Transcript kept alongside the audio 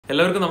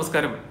എല്ലാവർക്കും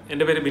നമസ്കാരം.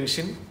 എൻ്റെ പേര്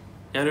ബിൻഷിൻ.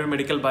 ഞാനൊരു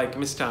മെഡിക്കൽ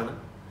ബയോകെമിസ്റ്റാണ്.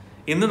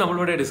 ഇന്ന്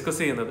നമ്മളിവിടെ ഡിസ്കസ്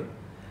ചെയ്യുന്നത്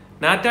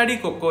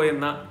നാറ്റാഡെകോക്കോ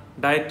എന്ന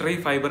ഡയറ്ററി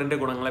ഫൈബറിൻ്റെ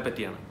ഗുണങ്ങളെ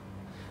പറ്റിയാണ്.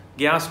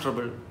 Gas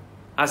trouble,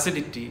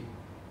 acidity,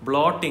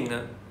 bloating,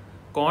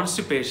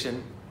 constipation,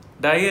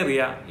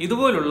 diarrhoea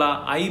ഇതുപോലുള്ള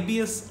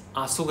IBS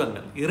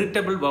അസുഖങ്ങൾ,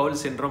 ഇറിറ്റബിൾ ബൗൾ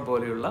സിൻഡ്രോം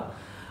പോലെയുള്ള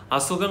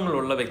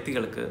അസുഖങ്ങളുള്ള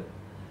വ്യക്തികൾക്ക്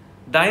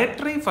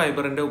ഡയറ്ററി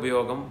ഫൈബറിൻ്റെ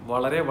ഉപയോഗം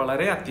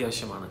വളരെ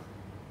അത്യാവശ്യമാണ്.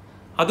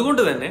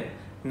 അതുകൊണ്ട് തന്നെ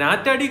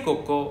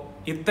നാറ്റാഡെകോക്കോ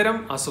ഇത്തരം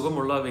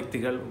അസുഖമുള്ള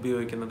വ്യക്തികൾ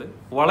ഉപയോഗിക്കുന്നത്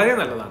വളരെ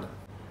നല്ലതാണ്.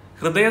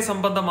 ഹൃദയ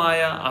സംബന്ധമായ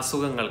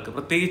അസുഖങ്ങൾക്ക്,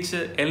 പ്രത്യേകിച്ച്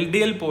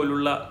LDL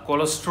പോലുള്ള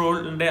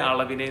കൊളസ്ട്രോളിൻ്റെ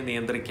അളവിനെ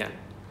നിയന്ത്രിക്കാൻ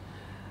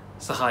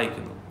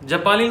സഹായിക്കുന്നു.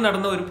 ജപ്പാനിൽ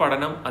നടന്ന ഒരു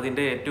പഠനം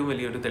അതിൻ്റെ ഏറ്റവും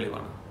വലിയൊരു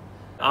തെളിവാണ്.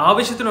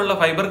 ആവശ്യത്തിനുള്ള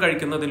ഫൈബർ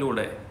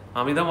കഴിക്കുന്നതിലൂടെ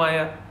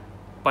അമിതമായ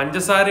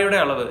പഞ്ചസാരയുടെ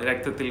അളവ്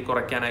രക്തത്തിൽ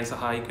കുറയ്ക്കാനായി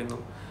സഹായിക്കുന്നു.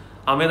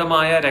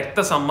 അമിതമായ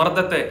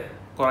രക്തസമ്മർദ്ദത്തെ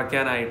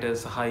കുറയ്ക്കാനായിട്ട്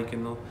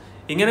സഹായിക്കുന്നു.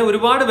 ഇങ്ങനെ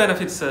ഒരുപാട്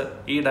ബെനഫിറ്റ്സ്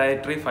ഈ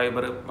ഡയറ്ററി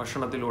ഫൈബർ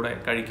ഭക്ഷണത്തിലൂടെ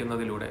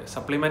കഴിക്കുന്നതിലൂടെ,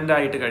 സപ്ലിമെൻ്റ്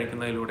ആയിട്ട്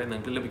കഴിക്കുന്നതിലൂടെ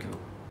നിങ്ങൾക്ക് ലഭിക്കുന്നു.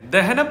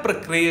 ദഹന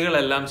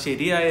പ്രക്രിയകളെല്ലാം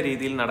ശരിയായ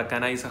രീതിയിൽ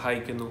നടക്കാനായി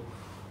സഹായിക്കുന്നു.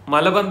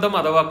 മലബന്ധം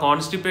അഥവാ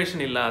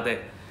കോൺസ്റ്റിപ്പേഷൻ ഇല്ലാതെ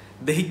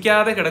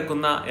ദഹിക്കാതെ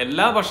കിടക്കുന്ന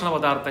എല്ലാ ഭക്ഷണ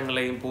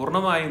പദാർത്ഥങ്ങളെയും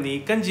പൂർണ്ണമായി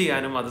നീക്കം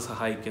ചെയ്യാനും അത്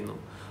സഹായിക്കുന്നു.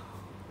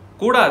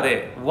 കൂടാതെ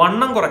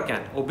വണ്ണം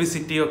കുറയ്ക്കാൻ,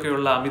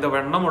 ഒബിസിറ്റിയൊക്കെയുള്ള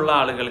അമിതവണ്ണമുള്ള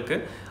ആളുകൾക്ക്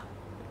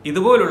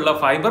ഇതുപോലുള്ള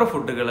ഫൈബർ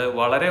ഫുഡുകൾ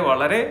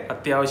വളരെ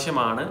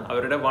അത്യാവശ്യമാണ്.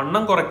 അവരുടെ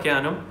വണ്ണം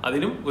കുറയ്ക്കാനും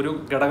അതിനും ഒരു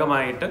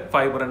ഘടകമായിട്ട്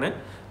ഫൈബറിന്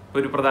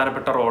ഒരു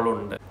പ്രധാനപ്പെട്ട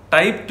റോളുണ്ട്.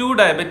 ടൈപ്പ് 2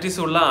 ഡയബറ്റീസ്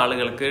ഉള്ള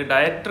ആളുകൾക്ക്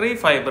ഡയറ്ററി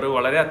ഫൈബർ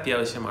വളരെ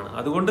അത്യാവശ്യമാണ്.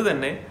 അതുകൊണ്ട്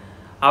തന്നെ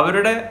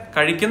അവരുടെ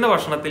കഴിക്കുന്ന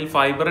ഭക്ഷണത്തിൽ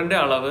ഫൈബറിൻ്റെ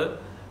അളവ്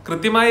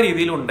കൃത്യമായ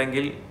രീതിയിൽ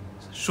ഉണ്ടെങ്കിൽ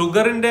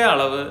ഷുഗറിൻ്റെ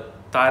അളവ്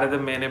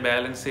താരതമ്യേന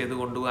ബാലൻസ് ചെയ്ത്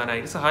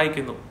കൊണ്ടുപോകാനായിട്ട്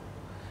സഹായിക്കുന്നു.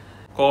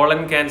 കോളൻ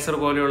ക്യാൻസർ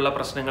പോലെയുള്ള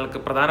പ്രശ്നങ്ങൾക്ക്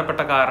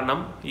പ്രധാനപ്പെട്ട കാരണം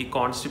ഈ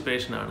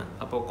കോൺസ്റ്റിപ്പേഷൻ ആണ്.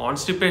 അപ്പോൾ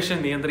കോൺസ്റ്റിപ്പേഷൻ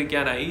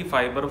നിയന്ത്രിക്കാനായി ഈ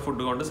ഫൈബർ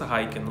ഫുഡ് കൊണ്ട്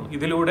സഹായിക്കുന്നു.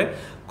 ഇതിലൂടെ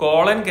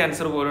കോളൻ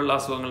ക്യാൻസർ പോലുള്ള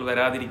അസുഖങ്ങൾ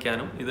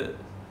വരാതിരിക്കാനും ഇത്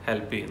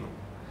ഹെൽപ്പ് ചെയ്യുന്നു.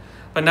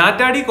 അപ്പം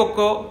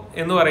നാറ്റാഡെകോക്കോ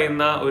എന്ന്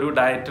പറയുന്ന ഒരു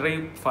ഡയറ്ററി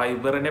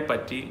ഫൈബറിനെ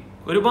പറ്റി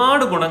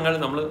ഒരുപാട് ഗുണങ്ങൾ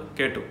നമ്മൾ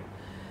കേട്ടു.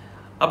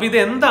 അപ്പം ഇത്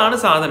എന്താണ്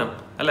സാധനം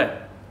അല്ലേ?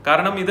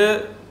 കാരണം ഇത്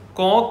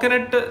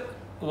കോക്കനട്ട്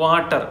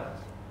വാട്ടർ,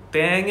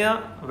 തേങ്ങ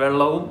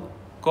വെള്ളവും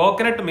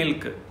കോക്കനട്ട്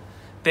മിൽക്ക്,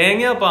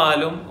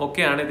 തേങ്ങാപ്പാലും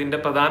ഒക്കെയാണ് ഇതിൻ്റെ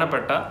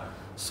പ്രധാനപ്പെട്ട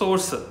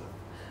സോഴ്സ്.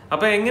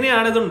 അപ്പോൾ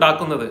എങ്ങനെയാണ് ഇത്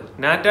ഉണ്ടാക്കുന്നത്?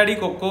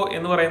 നാറ്റാഡെകോക്കോ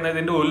എന്ന് പറയുന്ന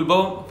ഇതിൻ്റെ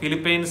ഉത്ഭവം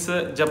ഫിലിപ്പൈൻസ്,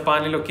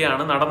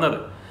 ജപ്പാനിലൊക്കെയാണ് നടന്നത്.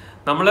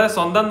 നമ്മളെ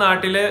സ്വന്തം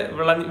നാട്ടിൽ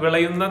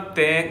വിളയുന്ന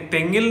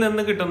തെങ്ങിൽ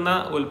നിന്ന് കിട്ടുന്ന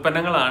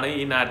ഉൽപ്പന്നങ്ങളാണ്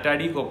ഈ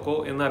നാറ്റാഡെകോക്കോ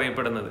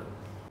എന്നറിയപ്പെടുന്നത്.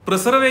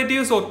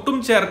 പ്രിസർവേറ്റീവ്സ് ഒട്ടും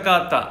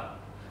ചേർക്കാത്ത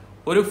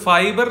ഒരു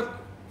ഫൈബർ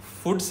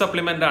ഫുഡ്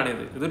സപ്ലിമെൻ്റ്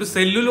ആണിത്. ഇതൊരു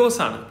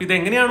സെല്ലുലോസ് ആണ്.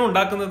 ഇതെങ്ങനെയാണ്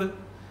ഉണ്ടാക്കുന്നത്?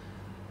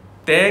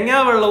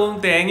 തേങ്ങാവെള്ളവും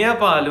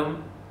തേങ്ങാപ്പാലും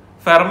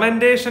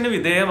ഫെർമെന്റേഷന്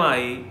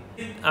വിധേയമായി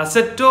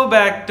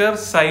അസറ്റോബാക്ടർ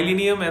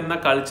സൈലിനിയം എന്ന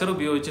കൾച്ചർ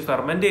ഉപയോഗിച്ച്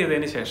ഫെർമെന്റ്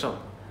ചെയ്തതിന് ശേഷം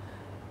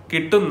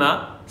കിട്ടുന്ന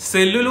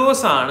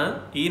സെല്ലുലോസ് ആണ്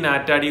ഈ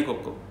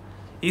നാറ്റാഡെകോക്കോ.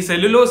 ഈ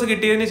സെല്ലുലോസ്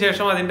കിട്ടിയതിന്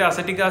ശേഷം അതിൻ്റെ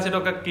അസറ്റിക് ആസിഡ്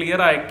ഒക്കെ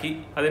ക്ലിയർ ആക്കി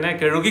അതിനെ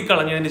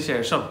കഴുകിക്കളഞ്ഞതിന്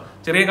ശേഷം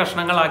ചെറിയ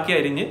കഷ്ണങ്ങളാക്കി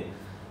അരിഞ്ഞ്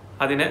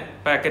അതിനെ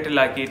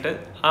പാക്കറ്റിലാക്കിയിട്ട്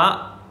ആ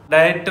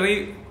ഡയറ്ററി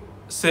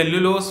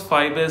സെല്ലുലോസ്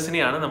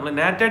ഫൈബേഴ്സിനെയാണ് നമ്മൾ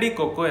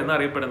നാറ്റാഡെകോക്കോ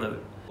എന്നറിയപ്പെടുന്നത്.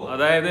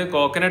 അതായത്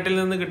കോക്കനട്ടിൽ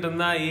നിന്ന്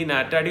കിട്ടുന്ന ഈ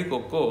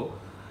നാറ്റാഡെകോക്കോ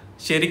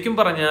ശരിക്കും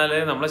പറഞ്ഞാൽ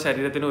നമ്മുടെ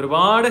ശരീരത്തിന്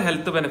ഒരുപാട്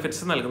ഹെൽത്ത്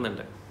ബെനിഫിറ്റ്സ്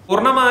നൽകുന്നുണ്ട്.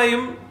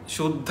 പൂർണ്ണമായും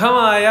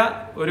ശുദ്ധമായ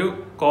ഒരു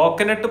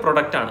കോക്കനട്ട്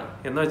പ്രൊഡക്റ്റ് ആണ്.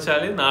 എന്ന്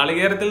വെച്ചാൽ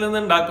നാളികേരത്തിൽ നിന്ന്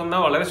ഉണ്ടാക്കുന്ന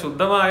വളരെ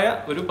ശുദ്ധമായ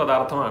ഒരു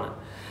പദാർത്ഥമാണ്.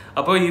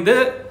 അപ്പോൾ ഇത്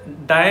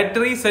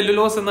ഡയറ്ററി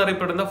സെല്ലുലോസ്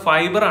എന്നറിയപ്പെടുന്ന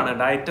ഫൈബറാണ്,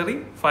 ഡയറ്ററി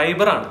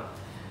ഫൈബറാണ്.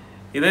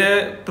 ഇത്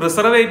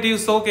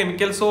പ്രിസർവേറ്റീവ്സോ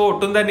കെമിക്കൽസോ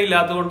ഒട്ടും തന്നെ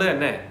ഇല്ലാത്തതുകൊണ്ട്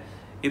തന്നെ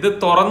ഇത്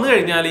തുറന്നു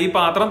കഴിഞ്ഞാൽ, ഈ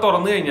പാത്രം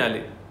തുറന്നു കഴിഞ്ഞാൽ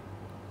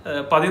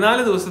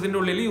 14 ദിവസത്തിൻ്റെ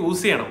ഉള്ളിൽ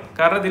യൂസ് ചെയ്യണം.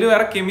 കാരണം ഇതിൽ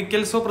വേറെ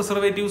കെമിക്കൽസോ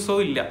പ്രിസർവേറ്റീവ്സോ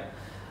ഇല്ല.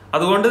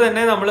 അതുകൊണ്ട്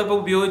തന്നെ നമ്മളിപ്പോൾ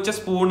ഉപയോഗിച്ച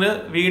സ്പൂണ്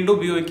വീണ്ടും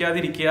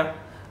ഉപയോഗിക്കാതിരിക്കുക.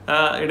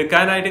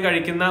 എടുക്കാനായിട്ട്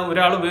കഴിക്കുന്ന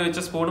ഒരാൾ ഉപയോഗിച്ച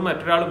സ്പൂണ്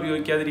മറ്റൊരാൾ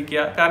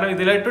ഉപയോഗിക്കാതിരിക്കുക. കാരണം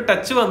ഇതിലായിട്ട്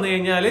ടച്ച് വന്നു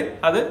കഴിഞ്ഞാൽ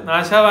അത്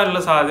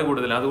നാശാവാനുള്ള സാധ്യത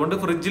കൂടുതലാണ്. അതുകൊണ്ട്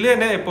ഫ്രിഡ്ജിൽ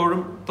തന്നെ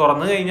എപ്പോഴും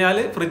തുറന്നു കഴിഞ്ഞാൽ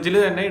ഫ്രിഡ്ജിൽ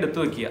തന്നെ എടുത്തു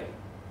വെക്കുക.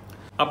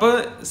 അപ്പോൾ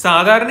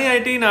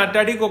സാധാരണയായിട്ട് ഈ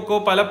നാറ്റാഡെകോക്കോ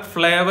പല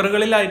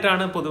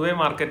ഫ്ലേവറുകളിലായിട്ടാണ് പൊതുവെ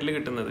മാർക്കറ്റിൽ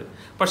കിട്ടുന്നത്.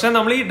 പക്ഷെ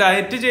നമ്മൾ ഈ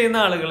ഡയറ്റ് ചെയ്യുന്ന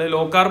ആളുകൾ,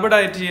 ലോ കാർബ്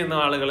ഡയറ്റ് ചെയ്യുന്ന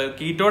ആളുകൾ,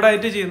 കീറ്റോ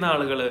ഡയറ്റ് ചെയ്യുന്ന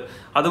ആളുകൾ,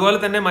 അതുപോലെ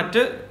തന്നെ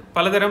മറ്റ്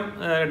പലതരം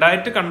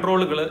ഡയറ്റ്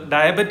കൺട്രോളുകൾ,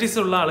 ഡയബറ്റീസ്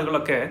ഉള്ള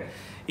ആളുകളൊക്കെ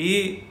ഈ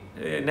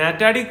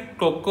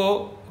നാറ്റാഡെകോക്കോ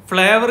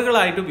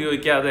ഫ്ലേവറുകളായിട്ട്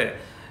ഉപയോഗിക്കാതെ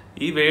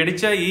ഈ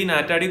മേടിച്ച ഈ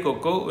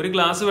നാറ്റാഡെകോക്കോ ഒരു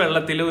ഗ്ലാസ്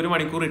വെള്ളത്തിൽ 1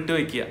 മണിക്കൂർ ഇട്ട്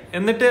വയ്ക്കുക.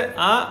 എന്നിട്ട്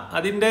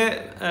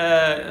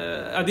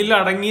അതിൽ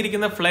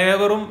അടങ്ങിയിരിക്കുന്ന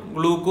ഫ്ലേവറും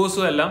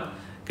ഗ്ലൂക്കോസും എല്ലാം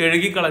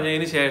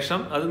കഴുകിക്കളഞ്ഞതിന് ശേഷം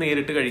അത്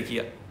നേരിട്ട്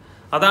കഴിക്കുക.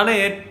 അതാണ്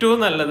ഏറ്റവും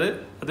നല്ലത്.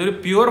 അതൊരു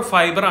പ്യുവർ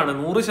ഫൈബറാണ്,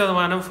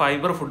 100%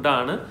 ഫൈബർ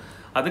ഫുഡാണ്.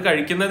 അത്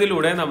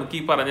കഴിക്കുന്നതിലൂടെ നമുക്ക്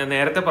ഈ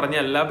നേരത്തെ പറഞ്ഞ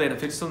എല്ലാ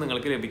ബെനിഫിറ്റ്സും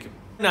നിങ്ങൾക്ക് ലഭിക്കും.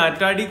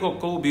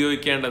 നാറ്റാഡെകോക്കോ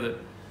ഉപയോഗിക്കേണ്ടത്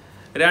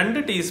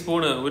 2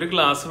 ടീസ്പൂണ് ഒരു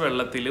ഗ്ലാസ്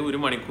വെള്ളത്തിൽ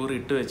 1 മണിക്കൂർ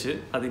ഇട്ട് വെച്ച്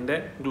അതിൻ്റെ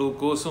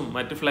ഗ്ലൂക്കോസും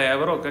മറ്റ്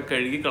ഫ്ലേവറും ഒക്കെ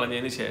കഴുകി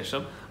കളഞ്ഞതിന്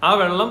ശേഷം ആ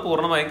വെള്ളം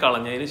പൂർണ്ണമായി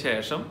കളഞ്ഞതിന്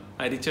ശേഷം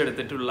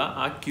അരിച്ചെടുത്തിട്ടുള്ള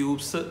ആ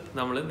ക്യൂബ്സ്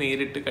നമ്മൾ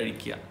നേരിട്ട്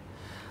കഴിക്കുക.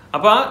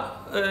 അപ്പോൾ ആ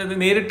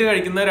നേരിട്ട്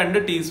കഴിക്കുന്ന 2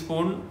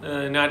 ടീസ്പൂൺ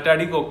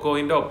നാറ്റാഡി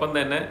കൊക്കോയിൻ്റെ ഒപ്പം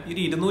തന്നെ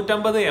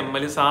 250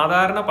 ml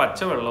സാധാരണ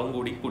പച്ചവെള്ളവും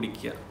കൂടി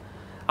കുടിക്കുക.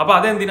 അപ്പോൾ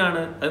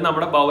അതെന്തിനാണ്? അത്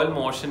നമ്മുടെ ബവൽ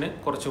മോഷന്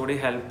കുറച്ചുകൂടി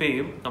ഹെൽപ്പ്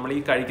ചെയ്യും. നമ്മൾ ഈ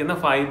കഴിക്കുന്ന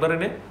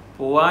ഫൈബറിന്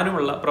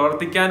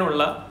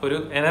പ്രവർത്തിക്കാനുള്ള ഒരു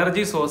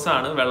എനർജി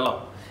സോഴ്സാണ് വെള്ളം.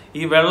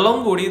 ഈ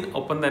വെള്ളവും കൂടി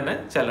ഒപ്പം തന്നെ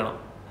ചെല്ലണം.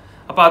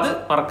 അപ്പോൾ അത്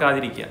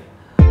മറക്കാതിരിക്കുക.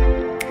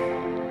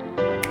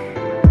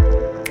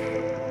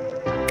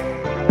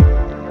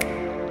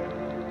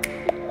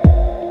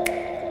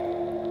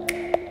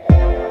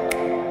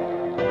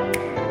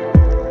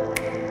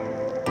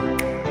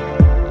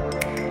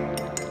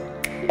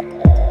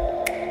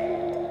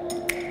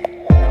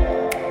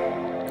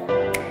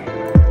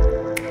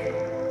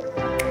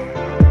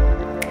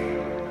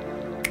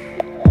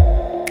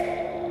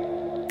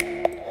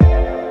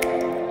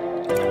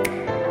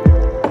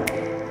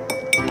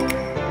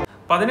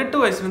 പതിനെട്ട്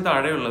വയസ്സിന്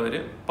താഴെയുള്ളവർ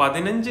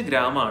 15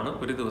 ഗ്രാമാണ്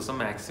ഒരു ദിവസം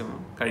മാക്സിമം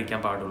കഴിക്കാൻ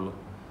പാടുള്ളൂ.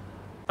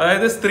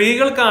 അതായത്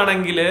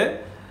സ്ത്രീകൾക്കാണെങ്കിൽ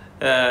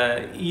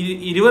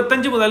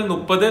 25 മുതൽ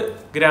 30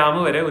 ഗ്രാം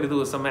വരെ ഒരു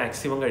ദിവസം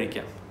മാക്സിമം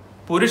കഴിക്കാം.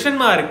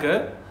 പുരുഷന്മാർക്ക്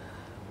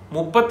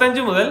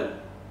 35 മുതൽ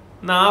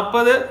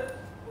 40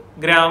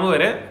 ഗ്രാം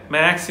വരെ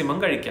മാക്സിമം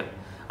കഴിക്കാം.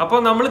 അപ്പോൾ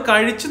നമ്മൾ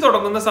കഴിച്ചു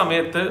തുടങ്ങുന്ന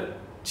സമയത്ത്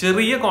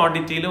ചെറിയ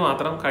ക്വാണ്ടിറ്റിയിൽ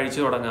മാത്രം കഴിച്ചു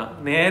തുടങ്ങുക.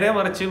 നേരെ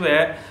മറിച്ച്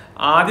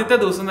ആദ്യത്തെ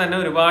ദിവസം തന്നെ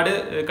ഒരുപാട്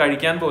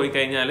കഴിക്കാൻ പോയി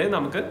കഴിഞ്ഞാൽ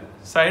നമുക്ക്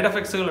സൈഡ്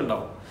എഫക്ട്സുകൾ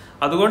ഉണ്ടാവും.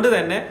 അതുകൊണ്ട്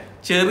തന്നെ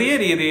ചെറിയ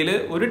രീതിയിൽ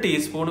 1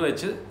 ടീസ്പൂൺ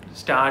വെച്ച്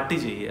സ്റ്റാർട്ട്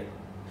ചെയ്യുക.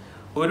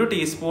 1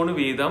 ടീസ്പൂൺ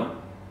വീതം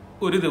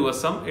ഒരു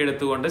ദിവസം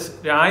എടുത്തുകൊണ്ട്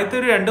ആദ്യത്തെ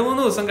ഒരു 2-3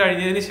 ദിവസം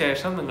കഴിഞ്ഞതിന്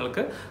ശേഷം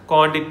നിങ്ങൾക്ക്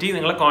ക്വാണ്ടിറ്റി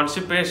നിങ്ങളെ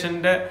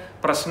കോൺസ്റ്റിപ്പേഷൻ്റെ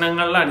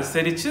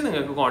പ്രശ്നങ്ങളിലനുസരിച്ച്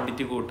നിങ്ങൾക്ക്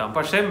ക്വാണ്ടിറ്റി കൂട്ടാം.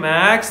 പക്ഷേ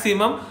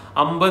മാക്സിമം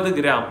 50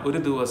 ഗ്രാം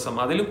ഒരു ദിവസം,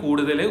 അതിൽ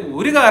കൂടുതൽ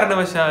ഒരു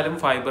കാരണവശാലും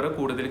ഫൈബർ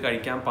കൂടുതൽ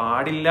കഴിക്കാൻ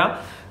പാടില്ല.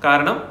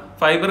 കാരണം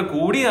ഫൈബർ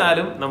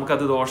കൂടിയാലും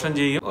നമുക്കത് ദോഷം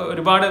ചെയ്യും,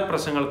 ഒരുപാട്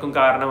പ്രശ്നങ്ങൾക്കും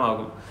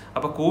കാരണമാകും.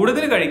 അപ്പോൾ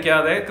കൂടുതൽ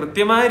കഴിക്കാതെ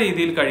കൃത്യമായ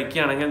രീതിയിൽ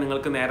കഴിക്കുകയാണെങ്കിൽ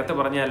നിങ്ങൾക്ക് നേരത്തെ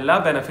പറഞ്ഞ എല്ലാ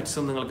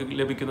ബെനിഫിറ്റ്സും നിങ്ങൾക്ക്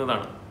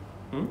ലഭിക്കുന്നതാണ്.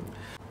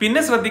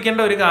 പിന്നെ ശ്രദ്ധിക്കേണ്ട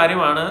ഒരു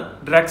കാര്യമാണ്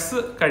ഡ്രഗ്സ്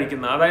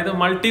കഴിക്കുന്ന, അതായത്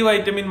മൾട്ടി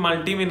വൈറ്റമിൻ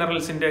മൾട്ടി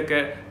മിനറൽസിൻ്റെ ഒക്കെ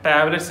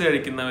ടാബ്ലറ്റ്സ്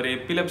കഴിക്കുന്നവർ,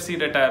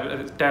 എപ്പിലെപ്സിയുടെ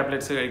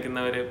ടാബ്ലറ്റ്സ്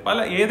കഴിക്കുന്നവർ,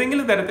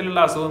 ഏതെങ്കിലും തരത്തിലുള്ള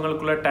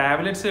അസുഖങ്ങൾക്കുള്ള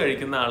ടാബ്ലറ്റ്സ്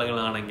കഴിക്കുന്ന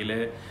ആളുകളാണെങ്കിൽ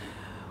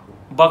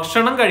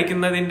ഭക്ഷണം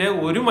കഴിക്കുന്നതിൻ്റെ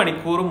 1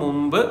 മണിക്കൂർ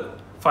മുമ്പ്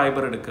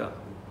ഫൈബർ എടുക്കുക.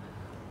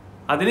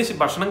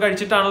 ഭക്ഷണം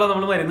കഴിച്ചിട്ടാണല്ലോ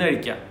നമ്മൾ മരുന്ന്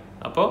കഴിക്കുക.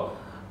 അപ്പോൾ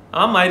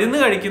ആ മരുന്ന്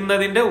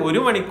കഴിക്കുന്നതിൻ്റെ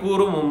 1 മണിക്കൂർ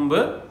മുമ്പ്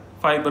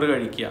ഫൈബർ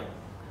കഴിക്കുക.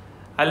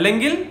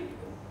 അല്ലെങ്കിൽ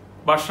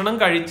ഭക്ഷണം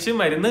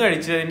മരുന്ന്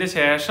കഴിച്ചതിൻ്റെ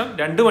ശേഷം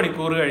 2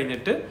 മണിക്കൂർ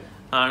കഴിഞ്ഞിട്ട്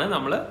ആണ്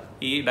നമ്മൾ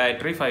ഈ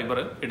ഡയറ്ററി ഫൈബർ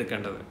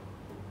എടുക്കേണ്ടത്.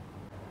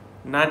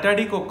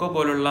 നാറ്റാഡി കൊക്കോ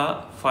പോലുള്ള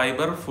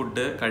ഫൈബർ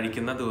ഫുഡ്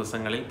കഴിക്കുന്ന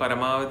ദിവസങ്ങളിൽ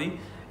പരമാവധി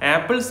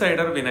ആപ്പിൾ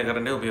സൈഡർ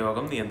വിനെഗറിൻ്റെ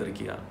ഉപയോഗം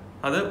നിയന്ത്രിക്കുക,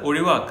 അത്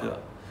ഒഴിവാക്കുക.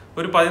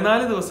 ഒരു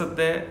 14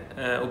 ദിവസത്തെ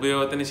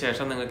ഉപയോഗത്തിന്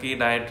ശേഷം നിങ്ങൾക്ക് ഈ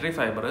ഡയറ്ററി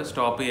ഫൈബർ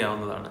സ്റ്റോപ്പ്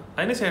ചെയ്യാവുന്നതാണ്.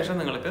 അതിനുശേഷം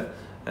നിങ്ങൾക്ക്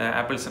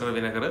ആപ്പിൾ സൈഡർ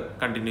വിനെഗർ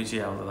കണ്ടിന്യൂ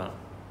ചെയ്യാവുന്നതാണ്.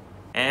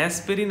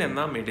 ആസ്പിരിൻ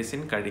എന്ന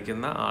മെഡിസിൻ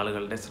കഴിക്കുന്ന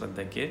ആളുകളുടെ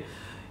ശ്രദ്ധയ്ക്ക്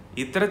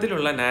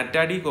ഇത്തരത്തിലുള്ള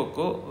നാറ്റാഡി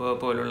കൊക്കോ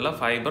പോലുള്ള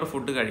ഫൈബർ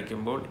ഫുഡ്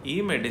കഴിക്കുമ്പോൾ ഈ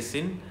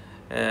മെഡിസിൻ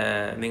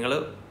നിങ്ങൾ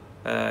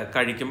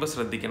കഴിക്കുമ്പോൾ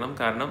ശ്രദ്ധിക്കണം.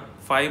 കാരണം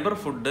ഫൈബർ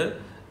ഫുഡ്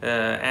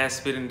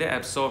ആസ്പിരിൻ്റെ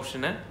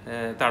അബ്സോർപ്ഷനെ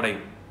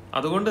തടയും.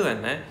 അതുകൊണ്ട്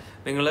തന്നെ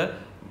നിങ്ങൾ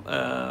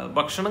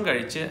ഭക്ഷണം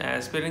കഴിച്ച്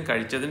ആസ്പിരിൻ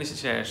കഴിച്ചതിന്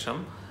ശേഷം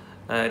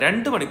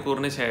 2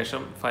 മണിക്കൂറിന്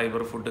ശേഷം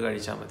ഫൈബർ ഫുഡ്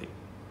കഴിച്ചാൽ മതി.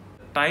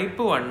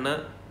 ടൈപ്പ് 1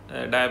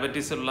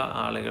 ഡയബറ്റീസ് ഉള്ള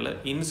ആളുകൾ,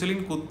 ഇൻസുലിൻ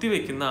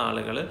കുത്തിവെക്കുന്ന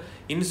ആളുകൾ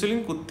ഇൻസുലിൻ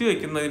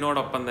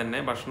കുത്തിവെക്കുന്നതിനോടൊപ്പം തന്നെ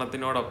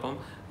ഭക്ഷണത്തിനോടൊപ്പം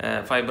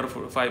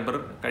ഫൈബർ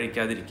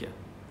കഴിക്കാതിരിക്കുക.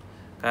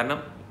 കാരണം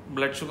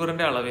ബ്ലഡ്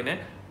ഷുഗറിൻ്റെ അളവിനെ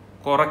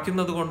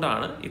കുറയ്ക്കുന്നത്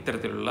കൊണ്ടാണ്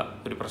ഇത്തരത്തിലുള്ള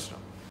ഒരു പ്രശ്നം.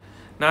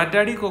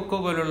 നാറ്റാഡി കൊക്കോ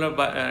പോലുള്ള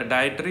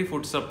ഡയറ്ററി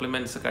ഫുഡ്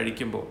സപ്ലിമെൻറ്റ്സ്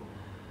കഴിക്കുമ്പോൾ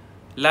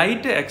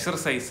ലൈറ്റ്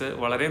എക്സർസൈസ്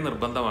വളരെ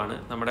നിർബന്ധമാണ്.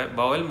 നമ്മുടെ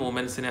ബവൽ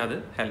മൂവ്മെൻറ്റ്സിനെ അത്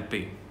ഹെൽപ്പ്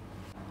ചെയ്യും.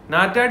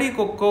 നാറ്റാഡി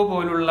കൊക്കോ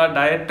പോലുള്ള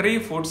ഡയറ്ററി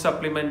ഫുഡ്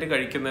സപ്ലിമെന്റ്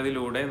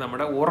കഴിക്കുന്നതിലൂടെ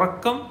നമ്മുടെ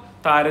ഉറക്കം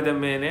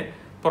താരതമ്യേന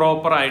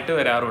പ്രോപ്പറായിട്ട്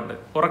വരാറുണ്ട്.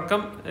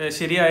 ഉറക്കം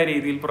ശരിയായ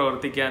രീതിയിൽ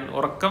പ്രവർത്തിക്കാൻ,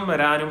 ഉറക്കം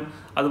വരാനും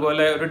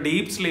അതുപോലെ ഒരു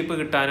ഡീപ്പ് സ്ലീപ്പ്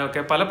കിട്ടാനും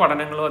ഒക്കെ പല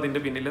പഠനങ്ങളും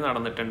അതിൻ്റെ പിന്നിൽ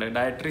നടന്നിട്ടുണ്ട്.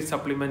 ഡയറ്ററി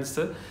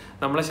സപ്ലിമെന്റ്സ്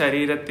നമ്മുടെ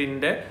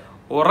ശരീരത്തിൻ്റെ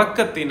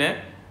ഉറക്കത്തിനെ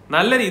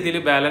നല്ല രീതിയിൽ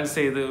ബാലൻസ്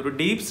ചെയ്ത് ഒരു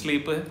ഡീപ്പ്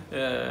സ്ലീപ്പ്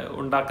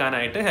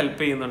ഉണ്ടാക്കാനായിട്ട് ഹെൽപ്പ്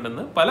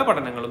ചെയ്യുന്നുണ്ടെന്ന് പല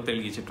പഠനങ്ങളും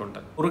തെളിയിച്ചിട്ടുണ്ട്.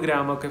 100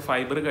 ഗ്രാമൊക്കെ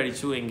ഫൈബർ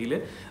കഴിച്ചു എങ്കിൽ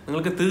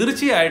നിങ്ങൾക്ക്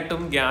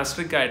തീർച്ചയായിട്ടും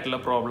ഗ്യാസ്ട്രിക് ആയിട്ടുള്ള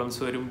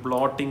പ്രോബ്ലംസ് വരും,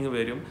 ബ്ലോട്ടിങ്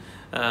വരും.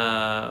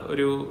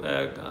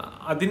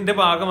 അതിൻ്റെ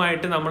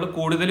ഭാഗമായിട്ട് നമ്മൾ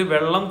കൂടുതൽ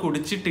വെള്ളം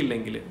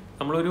കുടിച്ചിട്ടില്ലെങ്കിൽ,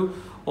 നമ്മളൊരു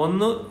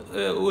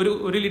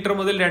 1 ലിറ്റർ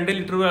മുതൽ 2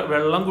 ലിറ്റർ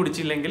വെള്ളം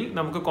കുടിച്ചില്ലെങ്കിൽ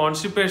നമുക്ക്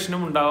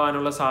കോൺസ്റ്റിപ്പേഷനും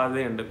ഉണ്ടാവാനുള്ള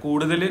സാധ്യതയുണ്ട്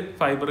കൂടുതൽ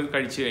ഫൈബർ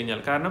കഴിച്ചു കഴിഞ്ഞാൽ.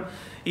 കാരണം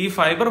ഈ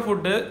ഫൈബർ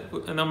ഫുഡ്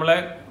നമ്മളെ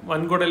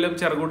വൻകുടലിലും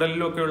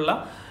ചെറുകുടലിലും ഒക്കെയുള്ള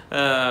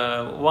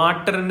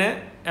വാട്ടറിനെ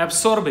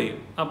അബ്സോർബ് ചെയ്യും.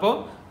 അപ്പോൾ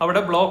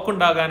അവിടെ ബ്ലോക്ക്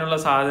ഉണ്ടാകാനുള്ള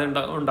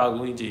സാധ്യത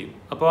ഉണ്ടാകുകയും ചെയ്യും.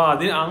 അപ്പോൾ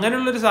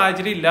അങ്ങനെയുള്ളൊരു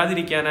സാഹചര്യം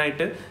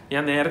ഇല്ലാതിരിക്കാനായിട്ട്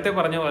ഞാൻ നേരത്തെ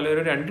പറഞ്ഞ പോലെ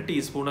ഒരു 2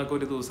 ടീസ്പൂണൊക്കെ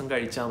ഒരു ദിവസം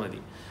കഴിച്ചാൽ മതി.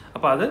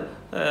 അപ്പോൾ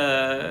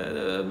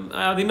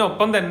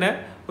അതിനൊപ്പം തന്നെ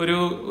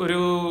ഒരു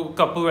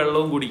കപ്പ്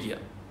വെള്ളവും കുടിക്കുക.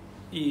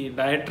 ഈ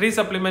ഡയറ്ററി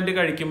സപ്ലിമെന്റ്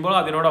കഴിക്കുമ്പോൾ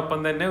അതിനോടൊപ്പം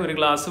തന്നെ 1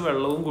 ഗ്ലാസ്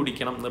വെള്ളവും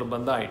കുടിക്കണം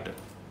നിർബന്ധമായിട്ട്.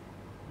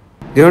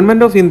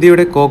 ഗവൺമെൻറ് ഓഫ്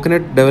ഇന്ത്യയുടെ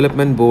കോക്കനട്ട്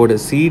ഡെവലപ്മെൻറ്റ് ബോർഡ്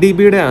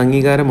CDBയുടെ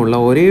അംഗീകാരമുള്ള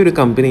ഒരേ ഒരു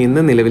കമ്പനി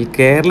ഇന്ന് നിലവിൽ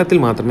കേരളത്തിൽ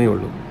മാത്രമേ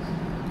ഉള്ളൂ.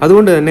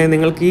 അതുകൊണ്ട് തന്നെ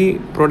നിങ്ങൾക്ക് ഈ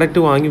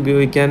പ്രൊഡക്റ്റ് വാങ്ങി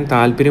ഉപയോഗിക്കാൻ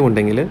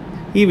താല്പര്യമുണ്ടെങ്കിൽ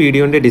ഈ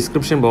വീഡിയോൻ്റെ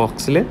ഡിസ്ക്രിപ്ഷൻ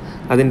ബോക്സിൽ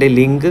അതിൻ്റെ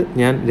ലിങ്ക്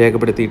ഞാൻ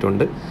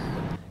രേഖപ്പെടുത്തിയിട്ടുണ്ട്.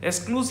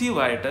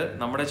 എക്സ്ക്ലൂസീവായിട്ട്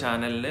നമ്മുടെ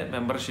ചാനലിൽ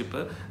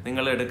മെമ്പർഷിപ്പ്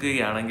നിങ്ങൾ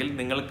എടുക്കുകയാണെങ്കിൽ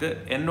നിങ്ങൾക്ക്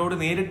എന്നോട്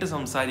നേരിട്ട്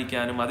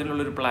സംസാരിക്കാനും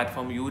അതിനുള്ളൊരു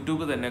പ്ലാറ്റ്ഫോം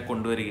യൂട്യൂബ് തന്നെ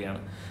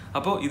കൊണ്ടുവരികയാണ്.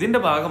 അപ്പോൾ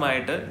ഇതിൻ്റെ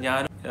ഭാഗമായിട്ട്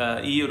ഞാൻ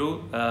ഈ ഒരു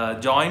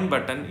ജോയിൻ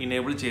ബട്ടൺ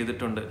ഇനേബിൾ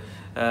ചെയ്തിട്ടുണ്ട്.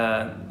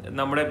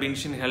 നമ്മുടെ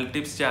ബിൻഷിൻ ഹെൽത്ത്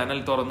ടിപ്സ് ചാനൽ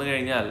തുറന്നു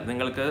കഴിഞ്ഞാൽ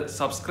നിങ്ങൾക്ക്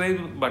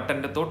സബ്സ്ക്രൈബ്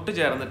ബട്ടൻ്റെ തൊട്ട്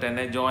ചേർന്നിട്ട്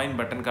തന്നെ ജോയിൻ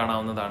ബട്ടൺ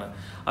കാണാവുന്നതാണ്.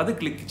 അത്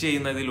ക്ലിക്ക്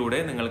ചെയ്യുന്നതിലൂടെ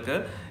നിങ്ങൾക്ക്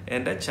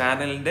എൻ്റെ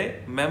ചാനലിൻ്റെ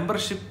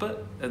മെമ്പർഷിപ്പ്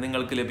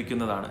നിങ്ങൾക്ക്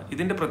ലഭിക്കുന്നതാണ്.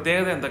 ഇതിൻ്റെ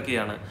പ്രത്യേകത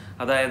എന്തൊക്കെയാണ്?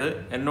 അതായത്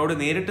എന്നോട്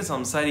നേരിട്ട്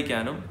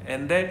സംസാരിക്കാനും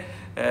എൻ്റെ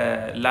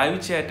ലൈവ്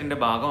ചാറ്റിൻ്റെ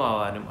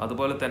ഭാഗമാവാനും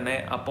അതുപോലെ തന്നെ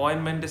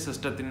അപ്പോയിൻമെൻറ്റ്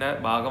സിസ്റ്റത്തിൻ്റെ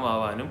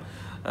ഭാഗമാവാനും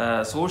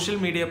സോഷ്യൽ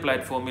മീഡിയ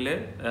പ്ലാറ്റ്ഫോമിൽ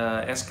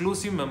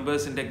എക്സ്ക്ലൂസീവ്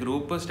മെമ്പേഴ്സിൻ്റെ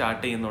ഗ്രൂപ്പ്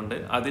സ്റ്റാർട്ട് ചെയ്യുന്നുണ്ട്.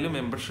 അതിൽ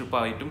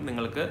മെമ്പർഷിപ്പായിട്ടും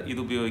നിങ്ങൾക്ക്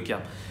ഇത്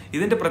ഉപയോഗിക്കാം.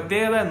 ഇതിൻ്റെ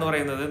പ്രത്യേകത എന്ന്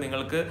പറയുന്നത്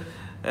നിങ്ങൾക്ക്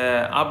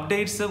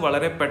അപ്ഡേറ്റ്സ്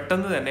വളരെ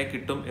പെട്ടെന്ന് തന്നെ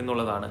കിട്ടും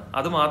എന്നുള്ളതാണ്.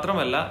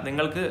 അതുമാത്രമല്ല,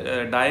 നിങ്ങൾക്ക്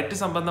ഡയറ്റ്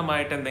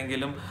സംബന്ധമായിട്ട്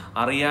എന്തെങ്കിലും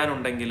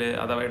അറിയാനുണ്ടെങ്കിൽ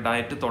അഥവാ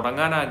ഡയറ്റ്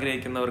തുടങ്ങാൻ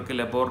ആഗ്രഹിക്കുന്നവർക്ക്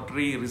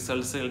ലബോറട്ടറി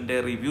റിസൾട്ട്സിൻ്റെ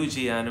റിവ്യൂ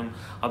ചെയ്യാനും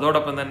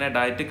അതോടൊപ്പം തന്നെ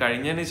ഡയറ്റ്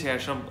കഴിഞ്ഞതിന്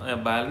ശേഷം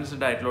ബാലൻസ്ഡ്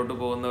ഡയറ്റിലോട്ട്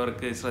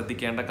പോകുന്നവർക്ക്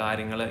ശ്രദ്ധിക്കേണ്ട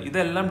കാര്യങ്ങൾ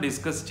ഇതെല്ലാം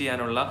ഡിസ്കസ്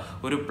ചെയ്യാനുള്ള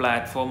ഒരു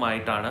പ്ലാറ്റ്ഫോം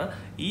ആയിട്ടാണ്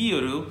ഈ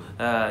ഒരു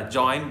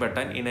ജോയിൻ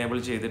ബട്ടൺ ഇനേബിൾ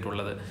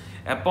ചെയ്തിട്ടുള്ളത്.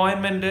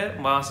 അപ്പോയിൻമെൻറ്റ്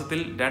മാസത്തിൽ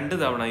 2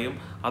 തവണയും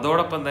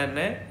അതോടൊപ്പം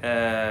തന്നെ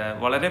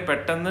വളരെ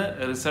പെട്ടെന്ന്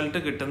റിസൾട്ട്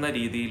കിട്ടുന്ന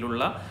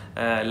രീതിയിലുള്ള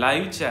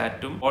ലൈവ്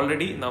ചാറ്റും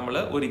ഓൾറെഡി നമ്മൾ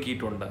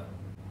ഒരുക്കിയിട്ടുണ്ട്.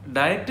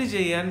 ഡയറ്റ്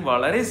ചെയ്യാൻ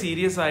വളരെ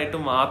സീരിയസ്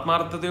ആയിട്ടും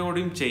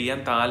ആത്മാർത്ഥതയോടെയും ചെയ്യാൻ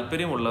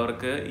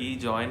താല്പര്യമുള്ളവർക്ക് ഈ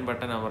ജോയിൻ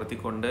ബട്ടൺ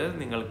അമർത്തിക്കൊണ്ട്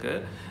നിങ്ങൾക്ക്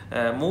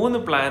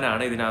 3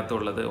 പ്ലാനാണ്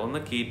ഇതിനകത്തുള്ളത്. ഒന്ന്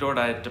കീറ്റോ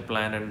ഡയറ്റ്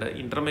പ്ലാൻ ഉണ്ട്,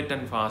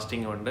 ഇന്റർമിറ്റന്റ്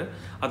ഫാസ്റ്റിംഗ് ഉണ്ട്,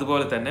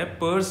 അതുപോലെ തന്നെ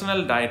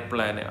പേഴ്സണൽ ഡയറ്റ്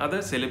പ്ലാൻ, അത്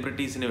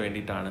സെലിബ്രിറ്റീസിന്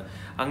വേണ്ടിയിട്ടാണ്.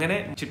 അങ്ങനെ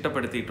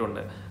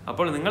ചിട്ടപ്പെടുത്തിയിട്ടുണ്ട്.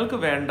 അപ്പോൾ നിങ്ങൾക്ക്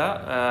വേണ്ട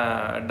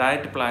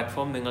ഡയറ്റ്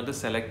പ്ലാറ്റ്ഫോം നിങ്ങൾക്ക്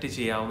സെലക്ട്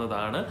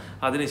ചെയ്യാവുന്നതാണ്.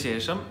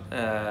 അതിനുശേഷം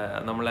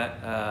നമ്മളെ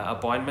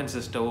അപ്പോയിൻമെൻറ്റ്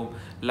സിസ്റ്റവും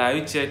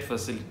ലൈവ് ചാറ്റ്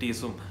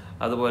ഫെസിലിറ്റീസും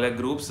അതുപോലെ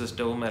ഗ്രൂപ്പ്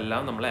സിസ്റ്റവും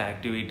എല്ലാം നമ്മൾ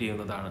ആക്ടിവേറ്റ്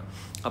ചെയ്യുന്നതാണ്.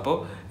 അപ്പോൾ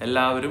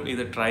എല്ലാവരും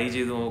ഇത് ട്രൈ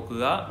ചെയ്ത്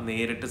നോക്കുക.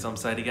 നേരിട്ട്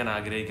സംസാരിക്കാൻ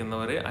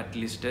ആഗ്രഹിക്കുന്നവർ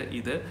അറ്റ്ലീസ്റ്റ്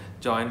ഇത്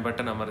ജോയിൻ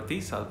ബട്ടൺ അമർത്തി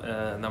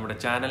നമ്മുടെ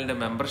ചാനലിൻ്റെ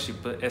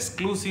മെമ്പർഷിപ്പ്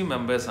എക്സ്ക്ലൂസീവ്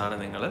മെമ്പേഴ്സാണ്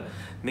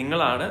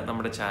നിങ്ങളാണ്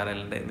നമ്മുടെ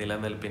ചാനലിൻ്റെ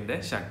നിലനിൽപ്പിൻ്റെ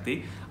ശക്തി.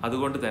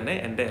 അതുകൊണ്ട് തന്നെ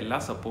എൻ്റെ എല്ലാ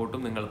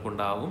സപ്പോർട്ടും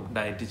നിങ്ങൾക്കുണ്ടാവും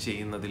ഡയറ്റ്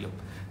ചെയ്യുന്നതിലും.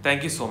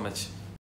 Thank you so much.